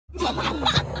I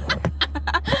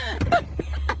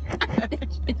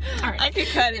could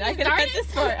cut it. I could cut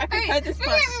this part. I could cut this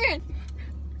part.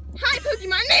 Hi,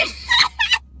 Pokemon Nation.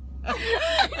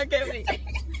 Okay, wait.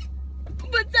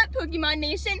 What's up, Pokemon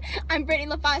Nation? I'm Brittany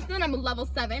LaFosse and I'm a level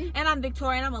 7. And I'm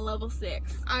Victoria and I'm a level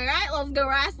 6. Alright, let's go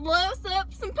wrestle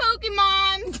up some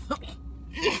Pokemons.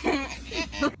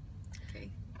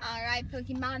 Okay. Alright,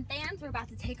 Pokemon fans, we're about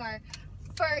to take our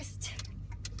first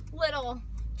little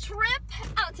trip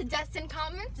out to Destin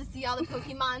Commons to see all the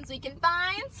Pokemons we can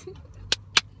find.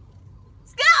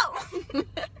 Let's go!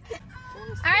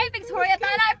 Alright, Victoria,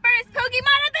 found our first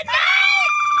Pokemon of the night!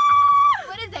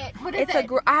 What is it? What is it?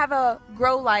 I have a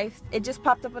Grow Life. It just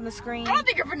popped up on the screen. I don't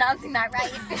think you're pronouncing that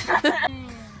right.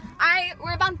 Alright,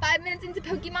 we're about 5 minutes into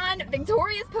Pokemon.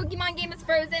 Victoria's Pokemon game is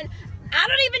frozen. I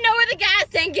don't even know where the gas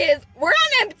tank is. We're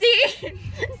on empty.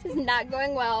 This is not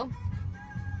going well.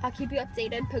 I'll keep you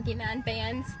updated, Pokemon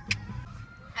fans.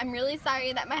 I'm really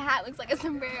sorry that my hat looks like a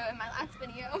sombrero in my last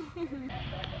video.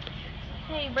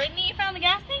 Hey, Brittany, you found the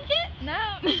gas tank yet?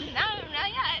 No, not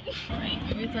yet. Right,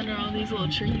 maybe it's under all these little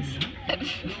trees.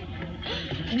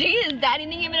 Gee, is Daddy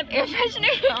didn't give it up air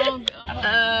freshener? Oh,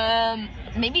 God.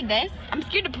 Maybe this? I'm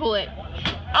scared to pull it.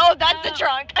 Oh, that's the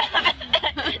trunk.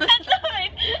 That's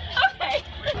fine. Okay.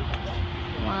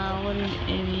 Wow, what an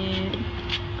idiot.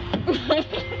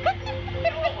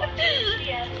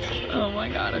 Oh my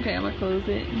God. Okay, I'm gonna close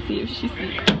it and see if she see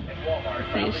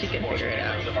if she can figure it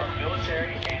out.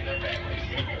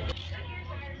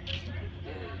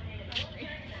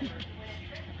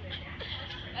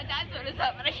 My dad sewed us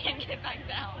up, but I can't get it back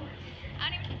down. I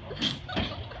don't even.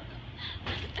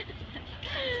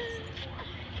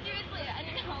 Seriously, I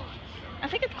don't know. I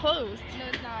think it's closed. No,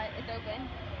 it's not. It's open.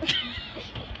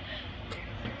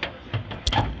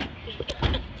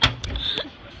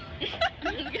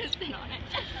 I'm gonna sit on it.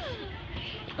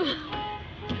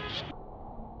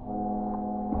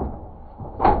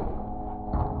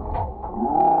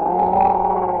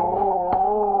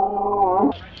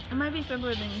 It might be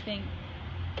simpler than you think.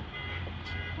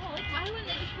 Well, like, why wouldn't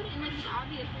they just put it in like an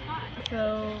obvious spot?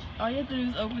 So all you have to do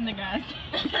is open the gas.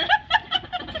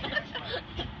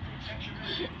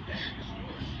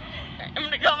 I'm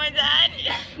gonna call my dad.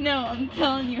 No, I'm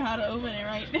telling you how to open it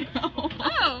right now.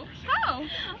 Oh, how?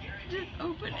 Just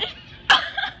open it.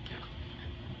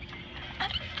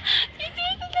 You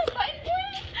seriously just button for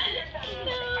it?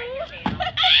 No.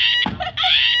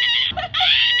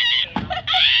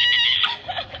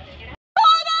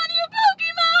 Hold on, you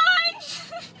Pokemon!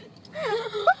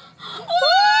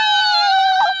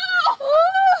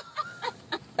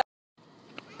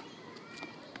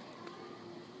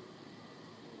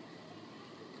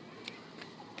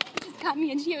 Just got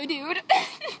me a Geodude.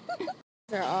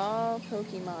 They're all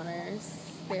Pokemoners.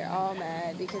 They're all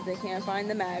mad because they can't find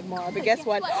the Magmar. But guess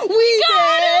what? We did!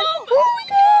 Oh, we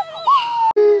got